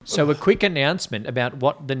So a quick announcement about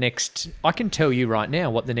what the next... I can tell you right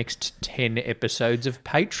now what the next 10 episodes of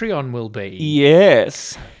Patreon will be.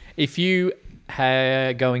 Yes. If you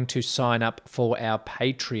are going to sign up for our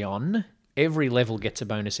Patreon, every level gets a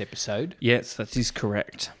bonus episode. Yes, that is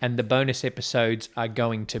correct. And the bonus episodes are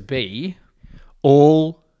going to be...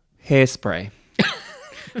 All Hairspray.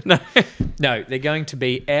 No, they're going to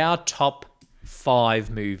be our top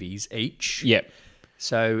 5 movies each. Yep.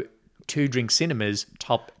 So, Two Drink Cinema's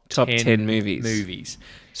top 10 movies.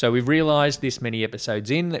 So, we've realised this many episodes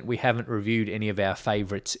in that we haven't reviewed any of our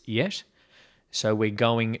favourites yet. So, we're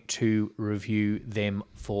going to review them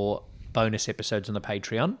for bonus episodes on the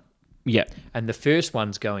Patreon. Yep. And the first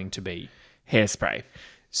one's going to be... Hairspray.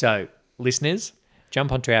 So, listeners,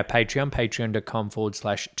 jump onto our Patreon,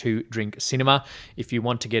 patreon.com/2drinkcinema, if you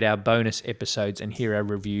want to get our bonus episodes and hear our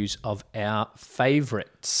reviews of our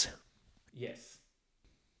favourites. Yes.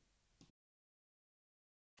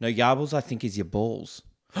 No, yarbles, I think, is your balls.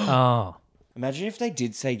 Oh. Imagine if they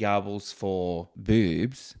did say yarbles for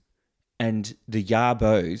boobs and the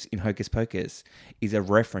yarbos in Hocus Pocus is a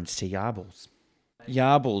reference to yarbles.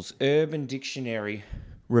 Yarbles, Urban Dictionary,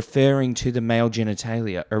 referring to the male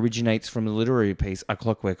genitalia, originates from the literary piece A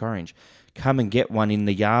Clockwork Orange. Come and get one in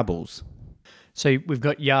the yarbles. So we've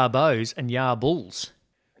got yarbos and yarbulls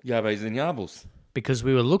Yarbos and yarbles. because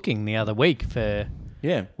we were looking the other week for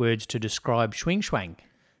Yeah. words to describe schwing schwang.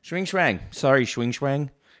 Schwing schwang. Sorry, schwing schwang.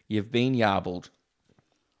 You've been yarbled.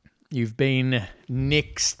 You've been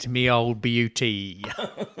nixed, me old beauty.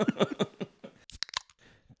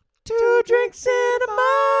 Two Drink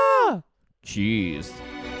Cinema! Jeez.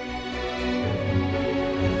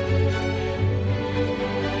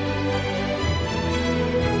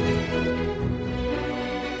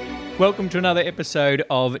 Welcome to another episode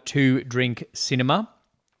of Two Drink Cinema.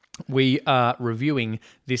 We are reviewing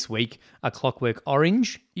this week A Clockwork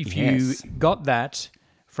Orange. If Yes. you got that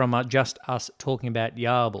from just us talking about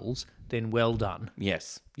yarbles, then well done.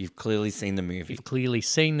 Yes, you've clearly seen the movie You've clearly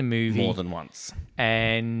seen the movie more than once.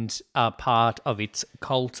 and are part of its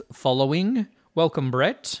cult following. Welcome,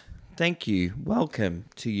 Brett. Thank you. Welcome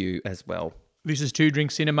to you as well. This is Two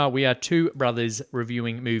Drink Cinema. We are two brothers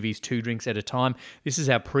reviewing movies 2 drinks at a time. This is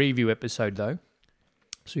our preview episode, though.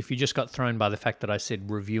 So if you just got thrown by the fact that I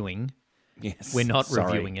said reviewing, Yes. we're not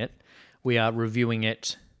sorry. reviewing it. We are reviewing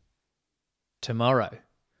it tomorrow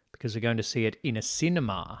because we're going to see it in a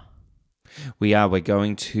cinema. We are. We're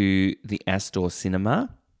going to the Astor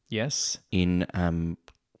Cinema Yes. in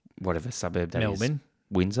whatever suburb that is. Melbourne.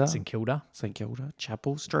 Windsor. St Kilda. St Kilda.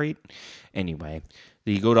 Chapel Street. Anyway,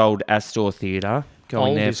 the good old Astor Theatre. Going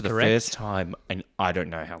Old there is for the correct. first time and I don't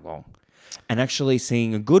know how long. And actually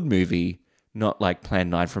seeing a good movie, not like Plan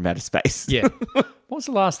 9 from Outer Space. Yeah. What was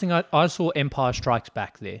the last thing I saw? Empire Strikes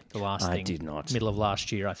Back there. The last I thing. did not. Middle of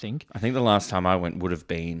last year, I think. I think the last time I went would have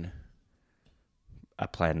been a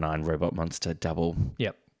Plan 9 Robot Monster double.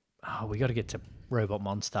 Yep. Oh, we got to get to Robot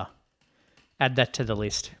Monster. Add that to the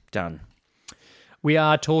list. Done. We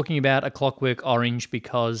are talking about A Clockwork Orange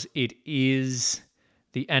because it is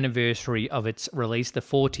the anniversary of its release, the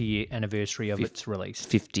 40-year anniversary of its release.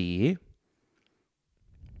 50 year.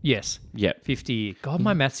 Yes, Yep. 50 year. God,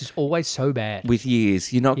 my maths is always so bad. With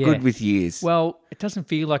years. You're not Yeah. good with years. Well, it doesn't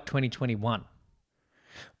feel like 2021.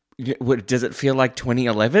 Does it feel like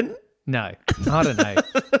 2011? No, I don't know.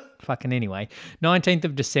 Fucking anyway. 19th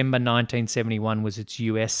of December 1971 was its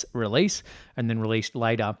US release and then released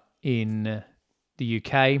later in the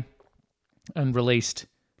UK and released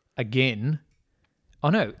again. Oh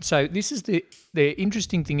no, so this is the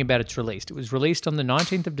interesting thing about its release. It was released on the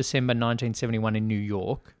 19th of December 1971 in New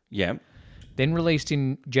York, Yeah. then released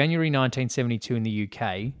in January 1972 in the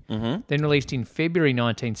UK, then released in February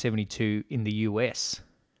 1972 in the US.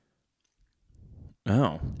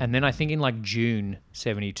 Oh, And then I think in like June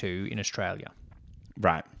 72 in Australia.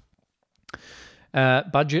 right.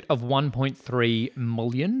 Budget of 1.3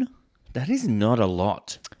 million. That is not a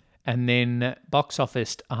lot. And then box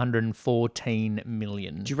office 114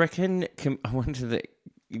 million. Do you reckon, I wonder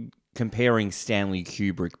comparing Stanley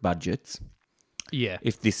Kubrick budgets, Yeah.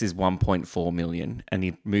 if this is 1.4 million and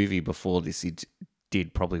the movie before this it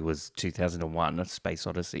did probably was 2001, A Space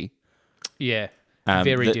Odyssey. Yeah.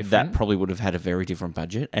 Very different. That probably would have had a very different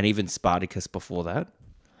budget. And even Spartacus before that.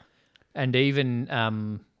 And even,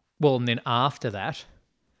 and then after that,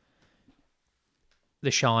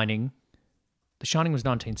 The Shining. The Shining was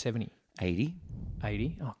 1970. 80,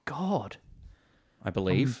 80. Oh, God. I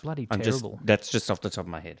believe. bloody I'm terrible. That's just off the top of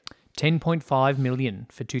my head. 10.5 million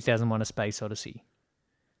for 2001 A Space Odyssey.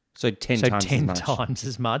 So 10 So times 10 as much. times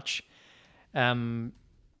as much.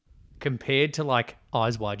 compared to like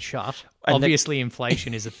Eyes Wide Shut, And obviously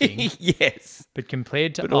inflation is a thing, Yes. but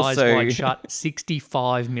compared to But Eyes also- Wide Shut,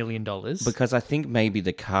 $65 million. Because I think maybe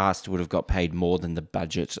the cast would have got paid more than the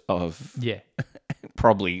budget of Yeah.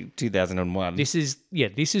 probably 2001. This is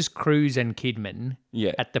Cruise and Kidman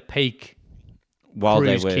Yeah. at the peak While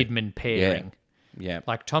Cruise they were. Kidman pairing. Yeah.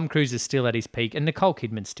 Like Tom Cruise is still at his peak, and Nicole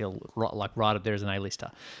Kidman's still right up there as an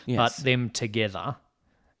A-lister. Yes. But them together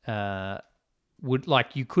would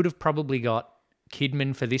like you could have probably got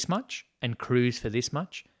Kidman for this much and Cruise for this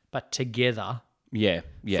much, but together Yeah.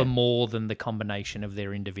 Yeah. for more than the combination of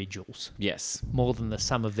their individuals, Yes. more than the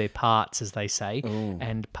sum of their parts, as they say,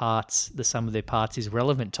 and the sum of their parts is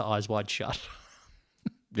relevant to Eyes Wide Shut.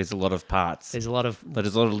 There's a lot of parts. There's a lot of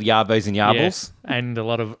There's a lot of yarbos and yarbles. and a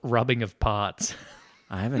lot of rubbing of parts.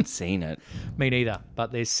 I haven't seen it. Me neither,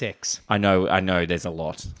 but there's sex. I know there's a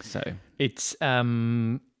lot. So It's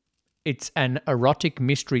an erotic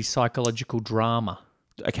mystery psychological drama.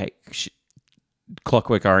 okay,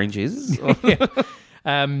 Clockwork Orange is No,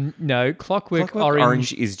 Clockwork Clockwork Orange.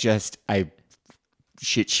 Orange is just a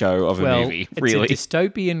shit show of a Well, movie. it's Really, a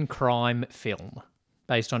dystopian crime film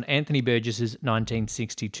based on Anthony Burgess's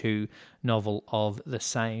 1962 novel of the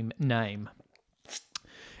same name.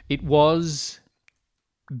 It was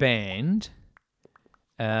banned.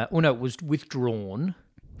 It was withdrawn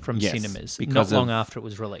from Yes, cinemas because not long of- after it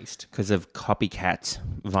was released. because of copycat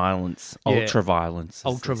violence, Yeah. ultra violence, as they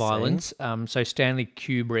Ultra say. violence. So Stanley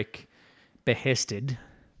Kubrick behested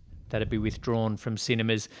that it be withdrawn from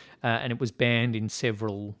cinemas, and it was banned in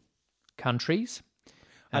several countries.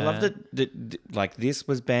 I love that like this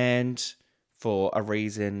was banned for a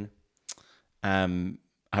reason.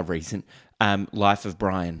 Life of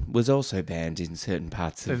Brian was also banned in certain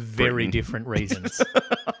parts For of very Britain. different reasons.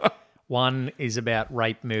 One is about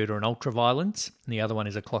rape, murder, and ultraviolence, and the other one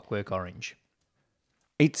is A Clockwork Orange.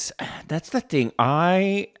 That's the thing.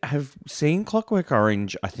 I have seen Clockwork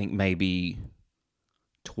Orange, I think maybe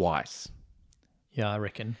twice. Yeah, I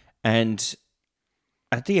reckon. And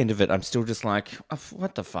at the end of it, I'm still just like, oh,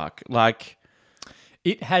 what the fuck? Like,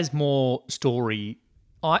 It has more story.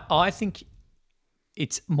 I think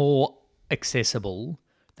it's more accessible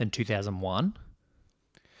than 2001.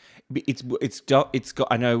 it's got.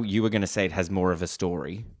 I know you were going to say it has more of a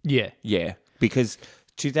story. Yeah. Yeah, because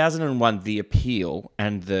 2001, the appeal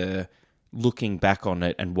and the looking back on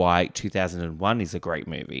it and why 2001 is a great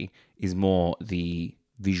movie is more the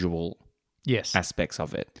visual Yes. aspects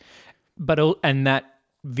of it. And that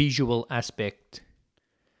visual aspect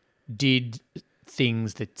did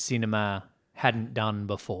things that cinema hadn't done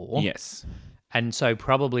before. Yes, And so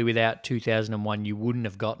probably without 2001, you wouldn't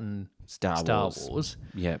have gotten Star Wars.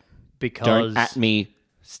 Yeah, because don't at me,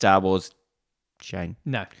 Star Wars, Shane.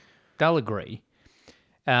 no, they'll agree.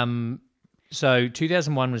 So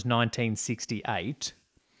 2001 was 1968.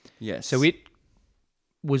 Yes, So it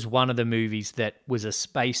was one of the movies that was a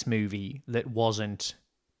space movie that wasn't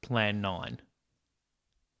Plan 9.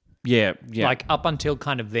 yeah. Like up until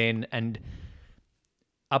kind of then, and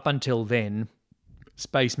up until then,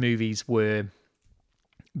 space movies were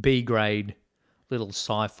B-grade little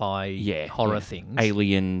sci-fi horror things.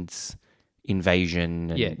 Aliens,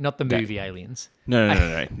 invasion. And Yeah, not the movie Aliens. No.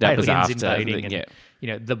 That was Aliens after. invading and,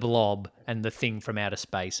 Yeah. The Blob and the Thing from Outer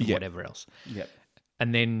Space and Yeah. whatever else. Yeah.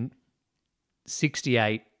 And then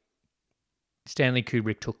 68, Stanley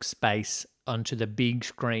Kubrick took space onto the big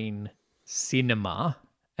screen cinema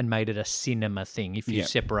and made it a cinema thing, if you Yeah.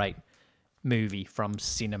 separate movie from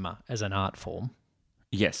cinema as an art form,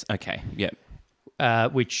 Yes. Okay. Yeah.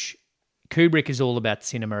 which Kubrick is all about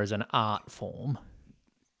cinema as an art form.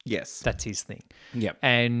 Yes. That's his thing. Yeah.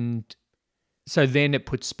 And so then it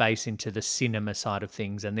put space into the cinema side of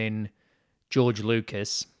things. And then George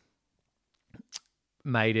Lucas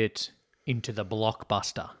made it into the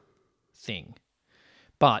blockbuster thing.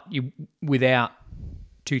 But without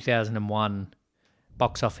 2001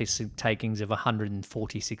 box office takings of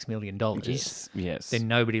 $146 million, Yes. then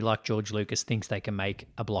nobody like George Lucas thinks they can make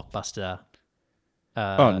a blockbuster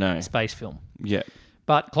Oh no. space film. Yeah.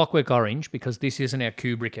 But Clockwork Orange, because this isn't our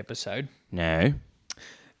Kubrick episode, No.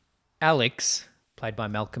 Alex, played by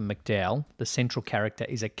Malcolm McDowell, the central character,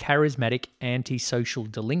 is a charismatic antisocial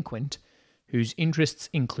delinquent whose interests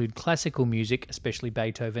include classical music, especially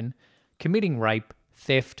Beethoven, committing rape,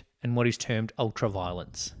 theft, and what is termed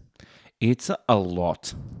ultraviolence. It's a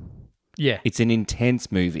lot. Yeah. It's an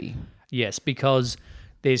intense movie. Yes, because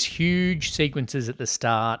there's huge sequences at the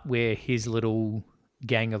start where his little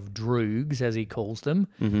gang of droogs, as he calls them,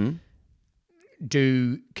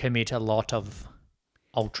 do commit a lot of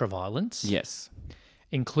ultraviolence. Yes.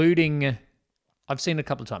 Including I've seen it a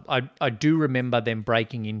couple of times. I do remember them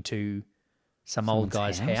breaking into some old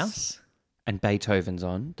Someone's guy's house? house. And Beethoven's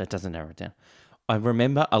on. That doesn't narrow it down. I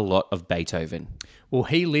remember a lot of Beethoven. Well,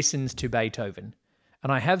 he listens to Beethoven.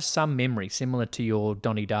 And I have some memory, similar to your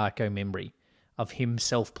Donnie Darko memory, of him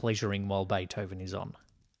self-pleasuring while Beethoven is on.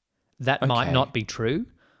 That might Okay. not be true,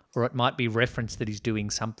 or it might be reference that he's doing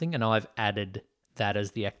something, and I've added that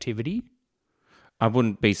as the activity. I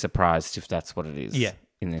wouldn't be surprised if that's what it is Yeah.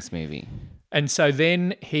 in this movie. And so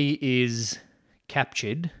then he is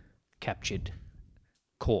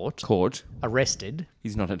caught, Caught. arrested,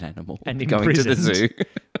 He's not an animal. And going to the zoo. imprisoned.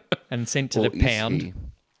 and sent to Or the is pound. he?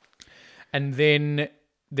 And then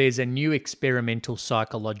there's a new experimental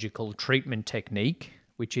psychological treatment technique,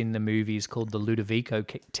 which in the movie is called the Ludovico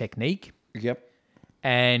technique. Yep.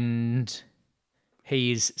 And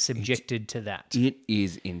he is subjected to that. It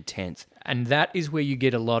is intense. And that is where you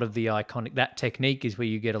get a lot of the iconic, that technique is where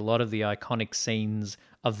you get a lot of the iconic scenes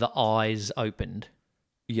of the eyes opened.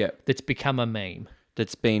 Yep. That's become a meme.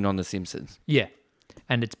 That's been on The Simpsons. Yeah.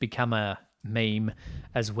 And it's become a meme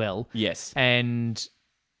as well. Yes. And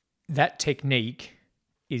that technique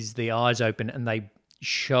is the eyes open and they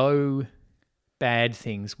show bad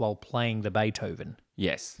things while playing the Beethoven.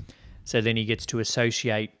 Yes. So then he gets to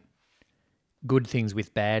associate good things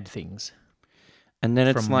with bad things. And then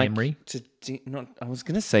it's From like memory. I was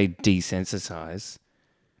going to say desensitize,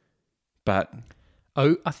 but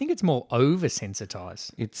Oh, I think it's more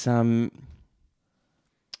oversensitized. it's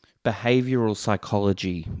behavioral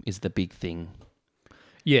psychology is the big thing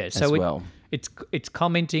Yeah, so as well. it's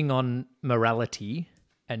commenting on morality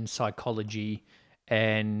and psychology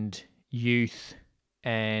and youth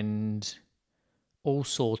and all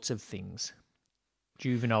sorts of things.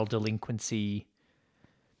 Juvenile delinquency.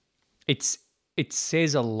 It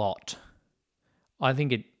says a lot. I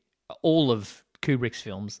think all of Kubrick's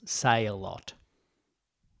films say a lot.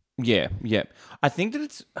 Yeah, yeah. I think that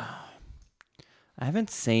it's I haven't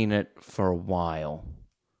seen it for a while,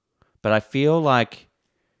 but I feel like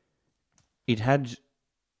it had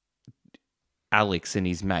Alex and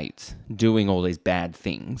his mates doing all these bad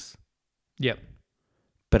things. Yep.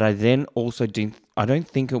 But I then also I don't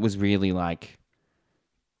think it was really like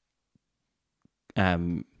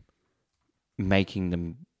making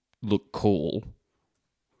them look cool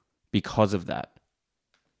because of that.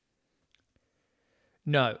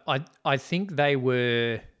 No, I think they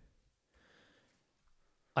were.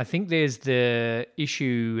 I think there's the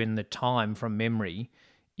issue in the time from memory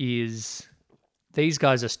is these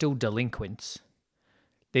guys are still delinquents.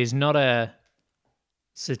 There's not a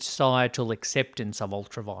societal acceptance of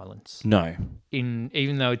ultraviolence. No.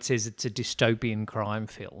 Even though it says it's a dystopian crime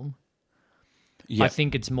film, Yeah. I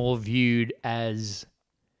think it's more viewed as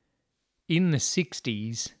in the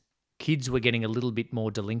 60s, kids were getting a little bit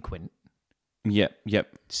more delinquent. Yep.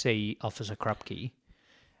 Yep. See Officer Krupke.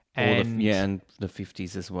 And the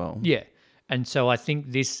 50s as well. Yeah. And so I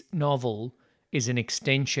think this novel is an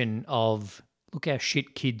extension of look how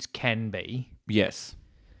shit kids can be. Yes.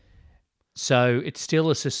 So it's still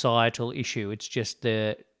a societal issue. It's just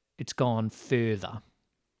it's gone further.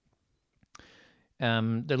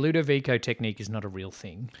 The Ludovico technique is not a real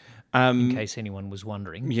thing, in case anyone was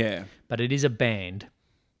wondering. Yeah. But it is a band.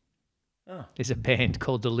 Oh. There's a band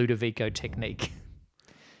called the Ludovico technique.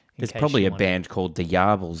 There's probably a band called the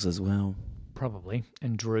Yarbles as well. Probably.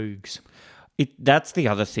 And Droogs. That's the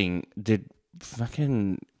other thing. The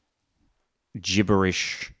fucking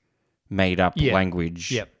gibberish made up Yeah.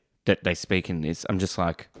 language Yep. that they speak in this. I'm just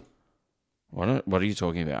like, what are you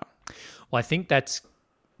talking about? Well, I think that's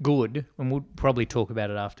good, and we'll probably talk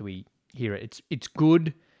about it after we hear it. It's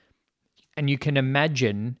good, and you can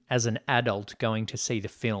imagine as an adult going to see the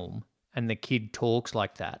film and the kid talks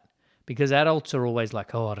like that, because adults are always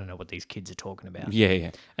like, oh, I don't know what these kids are talking about. Yeah,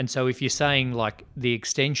 yeah. And so if you're saying like the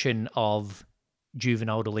extension of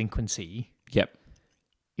juvenile delinquency Yep.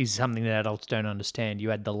 is something that adults don't understand,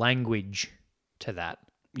 you add the language to that,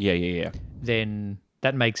 Yeah, yeah, yeah. then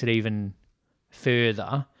that makes it even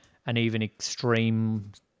further and even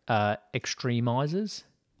extremizes.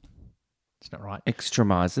 It's not right.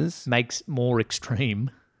 Extremizes. Makes more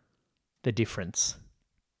extreme the difference.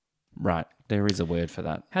 Right. There is a word for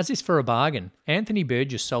that. How's this for a bargain? Anthony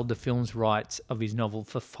Burgess sold the film's rights of his novel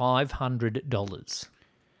for $500.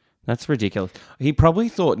 That's ridiculous. He probably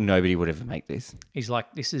thought nobody would ever make this. He's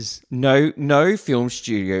like, this is... No film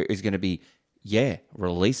studio is going to be,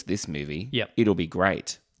 release this movie. Yep. It'll be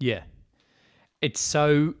great. Yeah. It's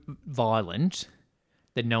so violent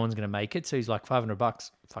that no one's going to make it. So he's like,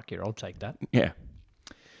 $500. Fuck yeah, I'll take that. Yeah.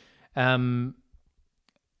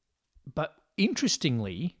 But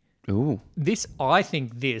interestingly, Ooh. I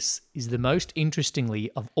think this is the most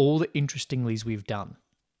interestingly of all the interestinglies we've done.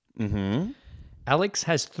 Mm-hmm. Alex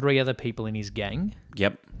has 3 other people in his gang.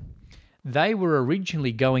 Yep. They were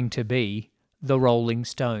originally going to be the Rolling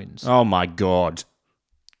Stones. Oh my God.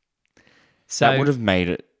 So That would have made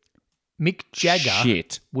it Mick Jagger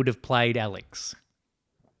shit. would have played Alex.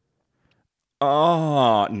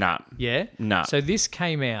 Oh, nah. Yeah? Nah. So this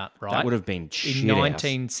came out, right? That would have been shit. in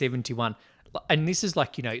 1971. And this is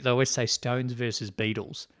like, they always say Stones versus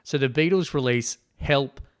Beatles. So the Beatles release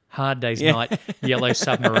Help, Hard Day's Night, Yellow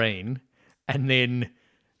Submarine, and then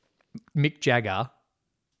Mick Jagger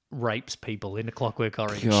rapes people in A Clockwork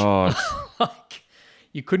Orange. God. Like,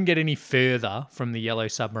 you couldn't get any further from the Yellow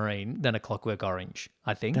Submarine than A Clockwork Orange,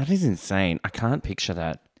 I think. That is insane. I can't picture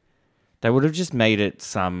that. They would have just made it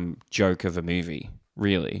some joke of a movie,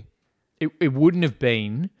 really. It wouldn't have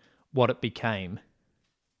been what it became.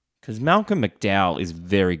 Because Malcolm McDowell is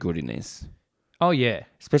very good in this. Oh, yeah.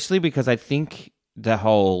 Especially because I think the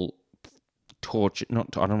whole torture, I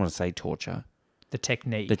don't want to say torture, The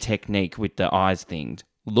technique. the technique with the eyes thinged,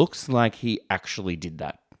 looks like he actually did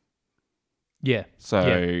that. yeah. So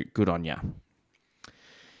Yeah. good on ya.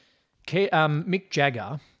 Mick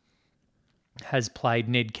Jagger has played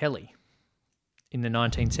Ned Kelly in the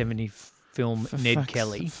 1970 film Ned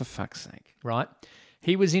Kelly, For fuck's sake. right?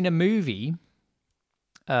 He was in a movie.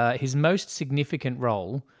 His most significant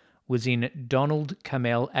role was in Donald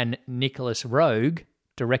Cammell and Nicholas Roeg,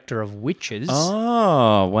 director of Witches,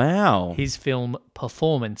 Oh, wow. his film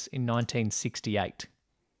Performance in 1968.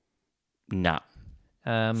 Nah.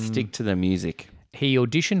 Stick to the music. He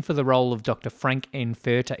auditioned for the role of Dr. Frank N.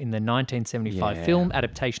 Furter in the 1975 Yeah. film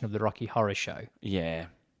adaptation of the Rocky Horror Show. Yeah.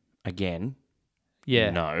 Again.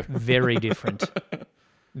 Yeah. No. Very different.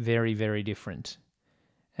 Very, very different.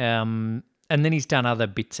 And then he's done other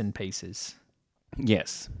bits and pieces.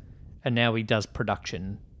 Yes. And now he does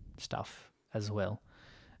production stuff as well.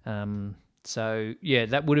 So, yeah,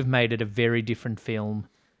 that would have made it a very different film.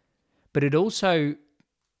 But it also,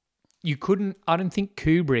 I don't think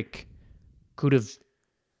Kubrick could have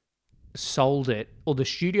sold it, or the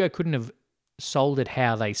studio couldn't have sold it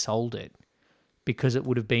how they sold it, because it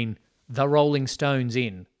would have been the Rolling Stones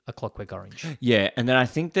in A Clockwork Orange. Yeah, and then I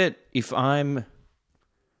think that if I'm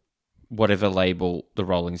whatever label the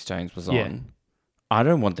Rolling Stones was Yeah. on, I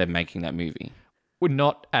don't want them making that movie. Well,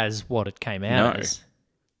 not as what it came out No. as.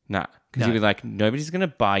 Nah, because No. you'd be like, nobody's going to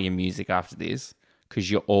buy your music after this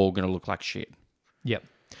because you're all going to look like shit. Yep.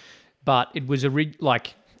 But it was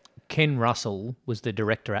like Ken Russell was the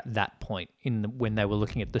director at that point when they were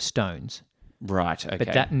looking at the Stones. Right, okay. But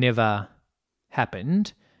that never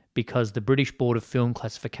happened because the British Board of Film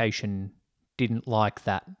Classification didn't like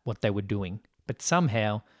what they were doing, but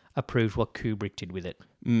somehow approved what Kubrick did with it.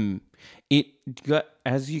 It got,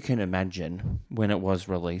 as you can imagine, when it was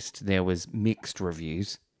released, there was mixed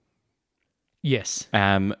reviews. Yes.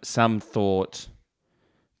 Some thought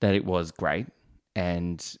that it was great,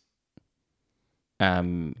 and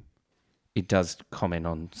it does comment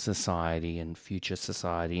on society and future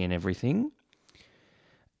society and everything.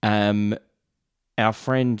 Our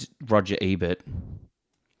friend Roger Ebert,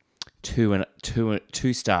 2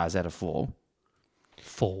 stars out of 4.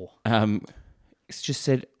 4. It's just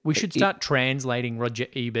said We should start translating Roger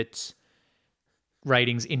Ebert's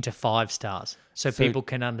ratings into 5 stars so people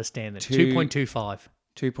can understand that. 2.25.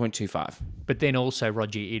 2.25. But then also,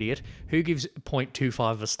 Roger Idiot, who gives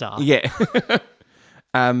 0.25 a star? Yeah.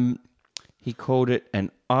 He called it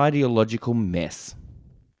an ideological mess.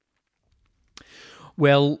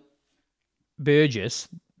 Well, Burgess,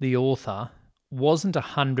 the author, wasn't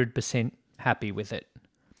 100% happy with it.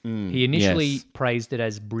 He initially yes. praised it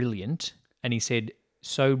as brilliant, and he said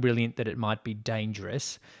so brilliant that it might be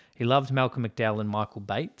dangerous. He loved Malcolm McDowell and Michael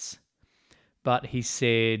Bates, but he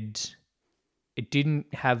said it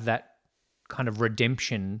didn't have that kind of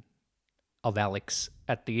redemption of Alex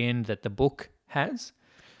at the end that the book has.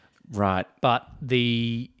 Right. But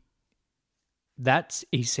that,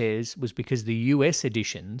 he says, was because the US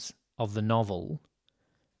editions of the novel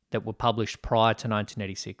that were published prior to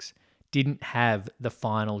 1986 didn't have the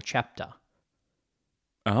final chapter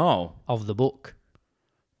Oh. of the book,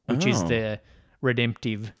 which is Oh. the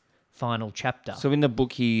redemptive final chapter. So in the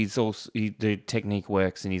book, the technique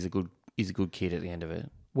works, and he's a good kid at the end of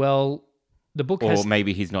it. Well, the book Or has...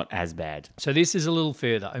 maybe he's not as bad. So this is a little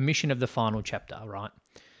further. Omission of the final chapter, right?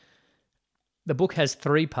 The book has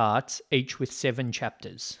 3 parts, each with 7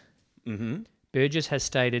 chapters. Mm-hmm. Burgess has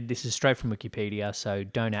stated, this is straight from Wikipedia, so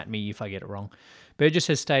don't at me if I get it wrong. Burgess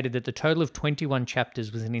has stated that the total of 21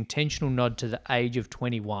 chapters was an intentional nod to the age of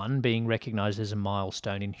 21 being recognised as a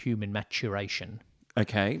milestone in human maturation.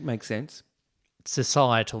 Okay, makes sense.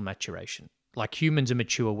 Societal maturation. Like humans are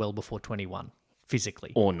mature well before 21,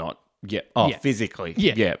 physically. Or not. Yeah. Oh, Yeah. physically.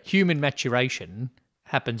 Yeah. Yeah. Human maturation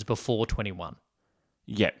happens before 21.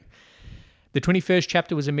 Yeah. The 21st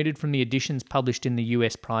chapter was omitted from the editions published in the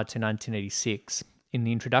US prior to 1986. In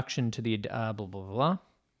the introduction to the blah, blah, blah, blah.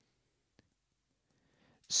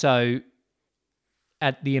 So,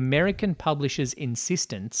 at the American publisher's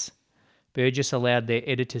insistence, Burgess allowed their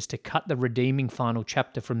editors to cut the redeeming final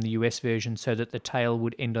chapter from the US version so that the tale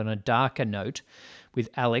would end on a darker note, with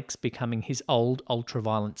Alex becoming his old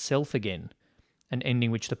ultraviolet self again, an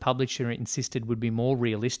ending which the publisher insisted would be more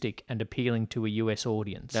realistic and appealing to a US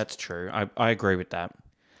audience. That's true. I agree with that.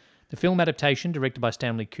 The film adaptation, directed by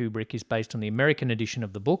Stanley Kubrick, is based on the American edition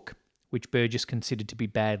of the book, which Burgess considered to be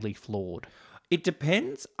badly flawed. It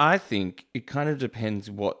depends. I think it kind of depends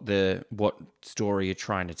what story you're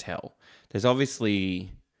trying to tell. There's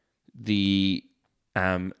obviously the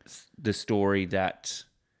story that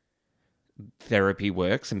therapy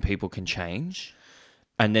works and people can change,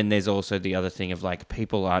 and then there's also the other thing of like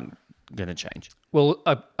people aren't going to change. Well,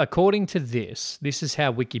 according to this is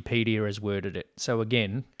how Wikipedia has worded it. So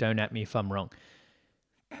again, don't at me if I'm wrong.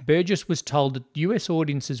 Burgess was told that US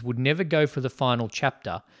audiences would never go for the final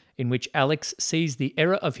chapter, in which Alex sees the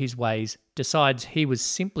error of his ways, decides he was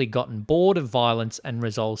simply gotten bored of violence, and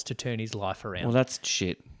resolves to turn his life around. Well, that's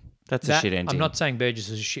shit. That's a shit ending. I'm not saying Burgess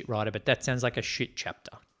is a shit writer, but that sounds like a shit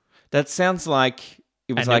chapter. That sounds like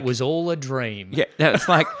it was and like it was all a dream. Yeah, it's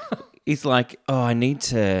like it's like, oh, I need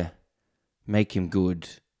to make him good.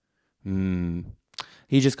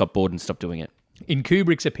 He just got bored and stopped doing it. In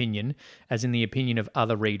Kubrick's opinion, as in the opinion of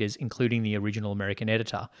other readers, including the original American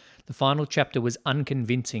editor, the final chapter was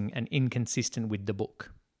unconvincing and inconsistent with the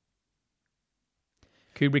book.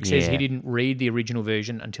 Kubrick says he didn't read the original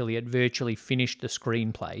version until he had virtually finished the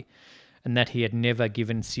screenplay, and that he had never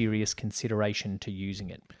given serious consideration to using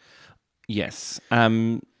it. Yes.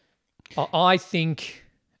 I think...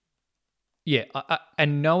 Yeah,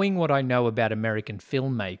 and knowing what I know about American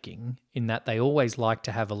filmmaking, in that they always like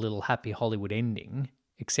to have a little happy Hollywood ending,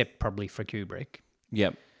 except probably for Kubrick.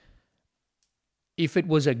 Yep. If it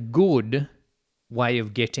was a good way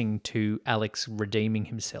of getting to Alex redeeming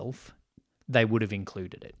himself, they would have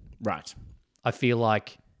included it. Right. I feel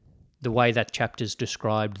like the way that chapter's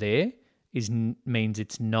described there means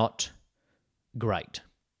it's not great.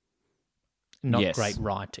 Not great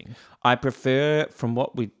writing. I prefer, from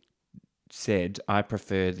what we said, I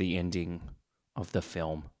prefer the ending of the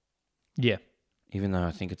film. Yeah. Even though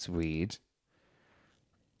I think it's weird,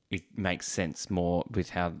 it makes sense more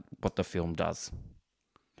with what the film does.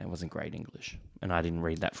 That wasn't great English, and I didn't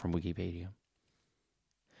read that from Wikipedia.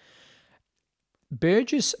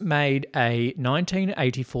 Burgess made a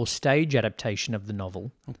 1984 stage adaptation of the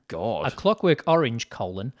novel. Oh, God. A Clockwork Orange,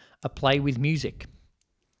 a play with music.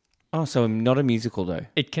 Oh, so not a musical, though.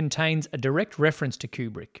 It contains a direct reference to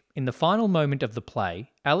Kubrick. In the final moment of the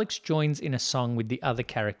play, Alex joins in a song with the other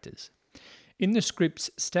characters. In the script's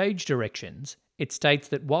stage directions, it states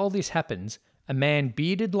that while this happens, a man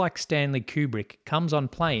bearded like Stanley Kubrick comes on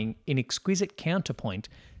playing in exquisite counterpoint,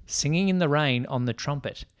 singing in the rain on the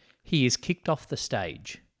trumpet. He is kicked off the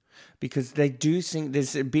stage. Because they do sing.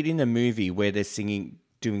 There's a bit in the movie where they're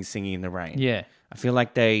doing singing in the rain. Yeah. I feel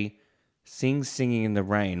like they singing in the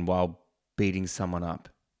rain while beating someone up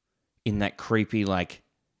in that creepy like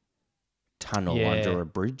tunnel under a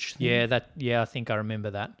bridge thing. Yeah, I think I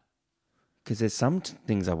remember that. Because there's some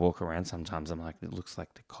things I walk around sometimes, I'm like, it looks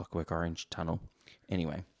like the Clockwork Orange tunnel.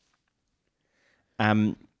 Anyway.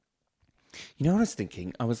 You know what I was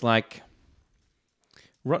thinking? I was like,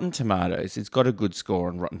 Rotten Tomatoes, it's got a good score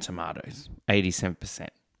on Rotten Tomatoes, 87%,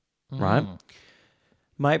 right?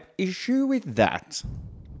 My issue with that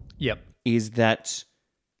is that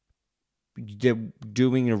they're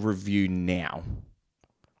doing a review now.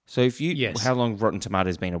 So if you, how long Rotten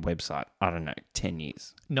Tomatoes been a website? I don't know, 10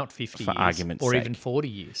 years. Not 50 for years. argument's or sake. even 40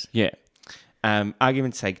 years. Yeah.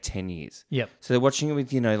 Argument's sake, 10 years. Yep. So they're watching it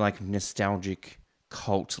with, like nostalgic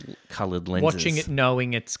cult-coloured lenses. Watching it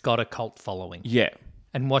knowing it's got a cult following. Yeah.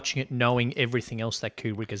 And watching it knowing everything else that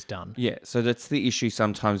Kubrick has done. Yeah, so that's the issue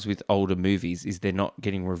sometimes with older movies, is they're not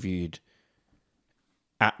getting reviewed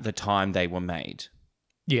at the time they were made.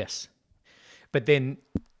 Yes. But then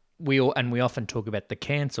we often talk about the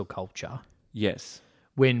cancel culture. Yes.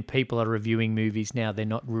 When people are reviewing movies now, they're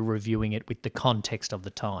not reviewing it with the context of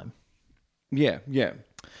the time. Yeah, yeah.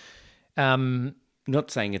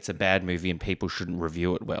 Not saying it's a bad movie and people shouldn't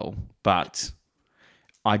review it well, but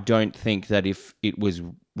I don't think that if it was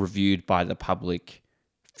reviewed by the public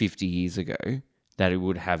 50 years ago, that it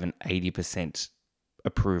would have an 80%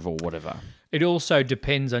 approval, whatever. It also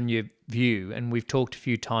depends on your view, and we've talked a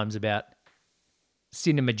few times about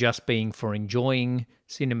cinema just being for enjoying,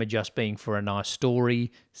 cinema just being for a nice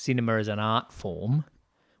story, cinema as an art form.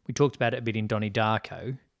 We talked about it a bit in Donnie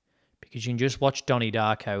Darko, because you can just watch Donnie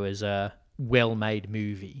Darko as a well-made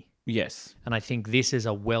movie. Yes. And I think this is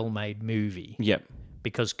a well-made movie. Yep.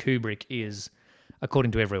 Because Kubrick is,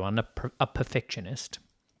 according to everyone, a perfectionist.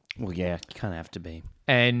 Well, yeah, you kind of have to be.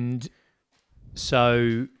 And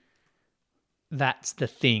so that's the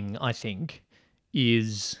thing, I think,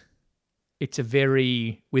 is it's a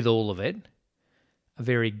very, with all of it, a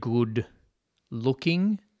very good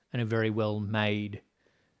looking and a very well made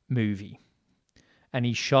movie. And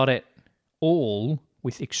he shot it all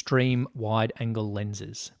with extreme wide angle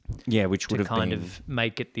lenses. Yeah, which would to have kind been... of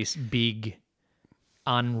make it this big,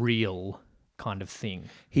 unreal kind of thing.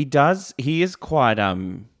 He does. He is quite...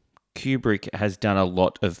 Kubrick has done a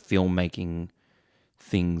lot of filmmaking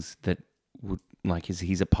things that would... Like,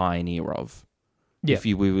 he's a pioneer of. Yeah.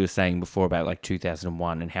 We were saying before about, like,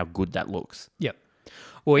 2001 and how good that looks. Yep.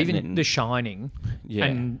 Or even then- The Shining. Yeah.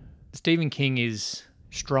 And Stephen King is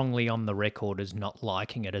strongly on the record as not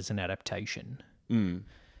liking it as an adaptation. Mm.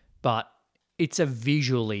 But it's a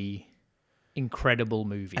visually incredible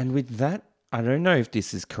movie. And with that, I don't know if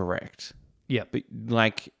this is correct, Yep. but,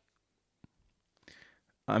 like,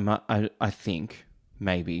 I think,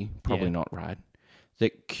 maybe, probably Yeah. not right,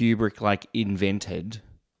 that Kubrick, like, invented,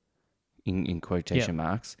 in quotation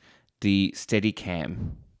marks, the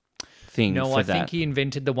Steadicam thing No, for I that. think he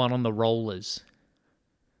invented the one on the rollers.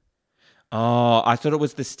 Oh, I thought it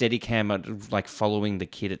was the Steadicam, like, following the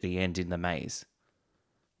kid at the end in the maze.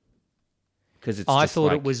 Because I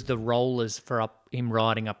thought it was the rollers for him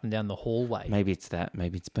riding up and down the hallway. Maybe it's that.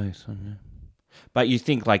 Maybe it's both. I don't know. But you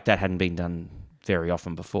think, like, that hadn't been done very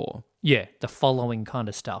often before. Yeah, the following kind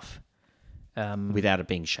of stuff. Without it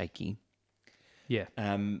being shaky. Yeah,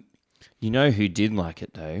 You know who did like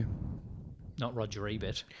it, though? not Roger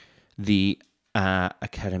Ebert. The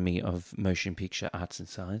Academy of Motion Picture Arts and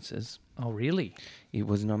Sciences. Oh, really? It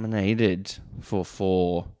was nominated for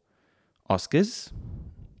 4 Oscars,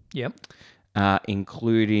 Yep.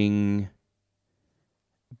 including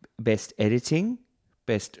Best Editing,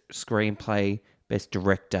 Best Screenplay, Best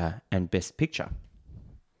Director, and Best Picture.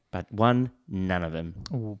 But won none of them.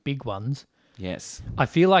 Ooh, big ones. Yes. I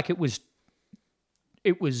feel like it was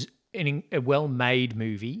a well-made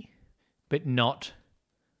movie, but not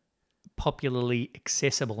popularly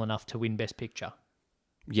accessible enough to win Best Picture.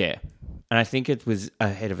 Yeah. And I think it was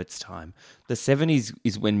ahead of its time. The 70s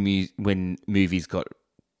is when movies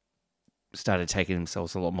started taking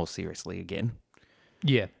themselves a lot more seriously again.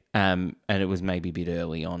 Yeah. And it was maybe a bit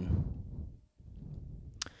early on.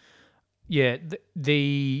 Yeah,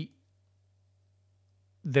 the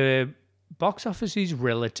box office is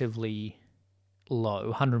relatively low,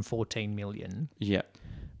 114 million, Yeah.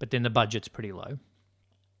 but then the budget's pretty low.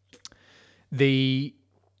 It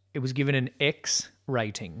was given an X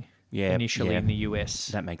rating initially in the US.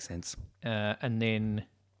 That makes sense. And then...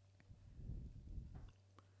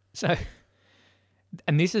 So...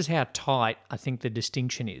 And this is how tight I think the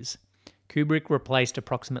distinction is. Kubrick replaced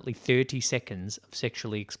approximately 30 seconds of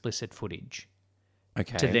sexually explicit footage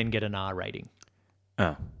Okay. to then get an R rating.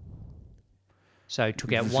 Oh. So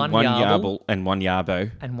took out This is one one yarble and one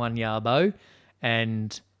yarbo. and one yarbo,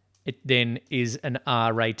 and it then is an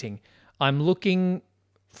R rating. I'm looking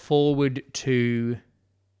forward to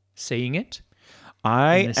seeing it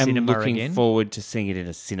I in the am cinema looking again. forward to seeing it in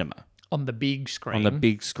a cinema. on the big screen. On the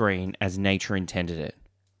big screen as nature intended it.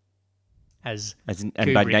 as And by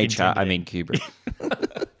Kubrick nature, I intended mean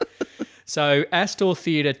Kubrick. So, Astor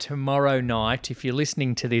Theatre tomorrow night, if you're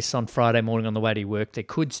listening to this on Friday morning on the way to work, there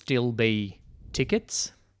could still be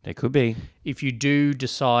tickets. There could be. If you do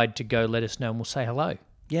decide to go, let us know and we'll say hello.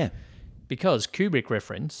 Yeah. Because Kubrick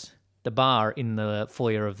reference, the bar in the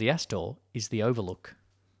foyer of the Astor is the Overlook.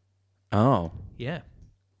 Oh. Yeah,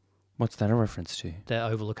 What's that a reference to? the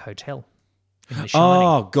Overlook Hotel in The Shining.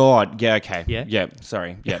 Oh, God. Yeah, okay. Yeah? Yeah,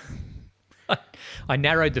 sorry. Yeah. I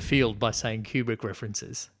narrowed the field by saying Kubrick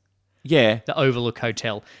references. Yeah. The Overlook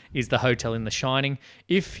Hotel is the hotel in The Shining.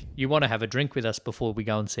 If you want to have a drink with us before we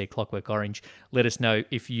go and see Clockwork Orange, let us know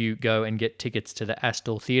if you go and get tickets to the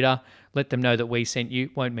Astor Theatre. Let them know that we sent you.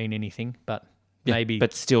 Won't mean anything, but maybe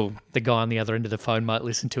But still. the guy on the other end of the phone might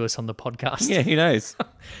listen to us on the podcast. Yeah, who knows?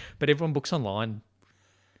 But everyone books online.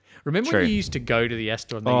 Remember True. when you used to go to the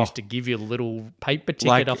Astor and they Oh. used to give you a little paper ticket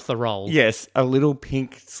Like- off the roll? Yes, a little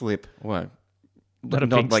pink slip. What? Not a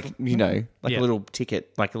Not pink like, slip. you know, like Yeah. a little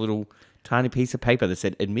ticket, like a little tiny piece of paper that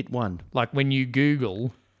said admit one. Like when you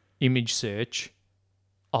Google image search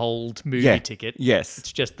old movie ticket. Yes.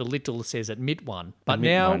 It's just the little says admit one. But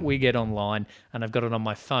Admit now one. we get online and I've got it on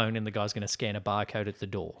my phone and the guy's going to scan a barcode at the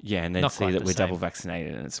door. Yeah, and then Not see quite that the we're same. double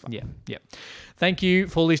vaccinated and it's fine. Yeah. Thank you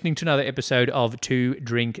for listening to another episode of Two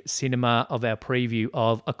Drink Cinema of our preview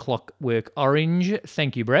of A Clockwork Orange.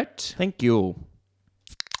 Thank you, Brett. Thank you.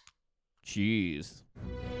 Cheers.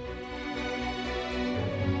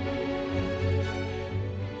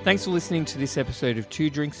 Thanks for listening to this episode of Two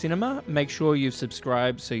Drink Cinema. Make sure you've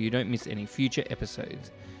subscribed so you don't miss any future episodes.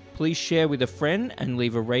 Please share with a friend and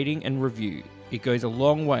leave a rating and review. It goes a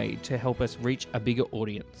long way to help us reach a bigger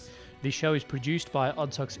audience. This show is produced by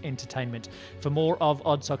Oddsox Entertainment. For more of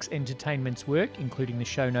Oddsox Entertainment's work, including the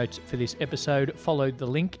show notes for this episode, follow the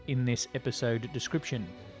link in this episode description.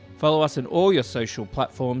 Follow us on all your social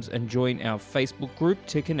platforms and join our Facebook group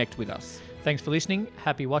to connect with us. Thanks for listening,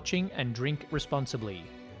 happy watching, and drink responsibly.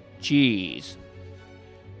 Cheers.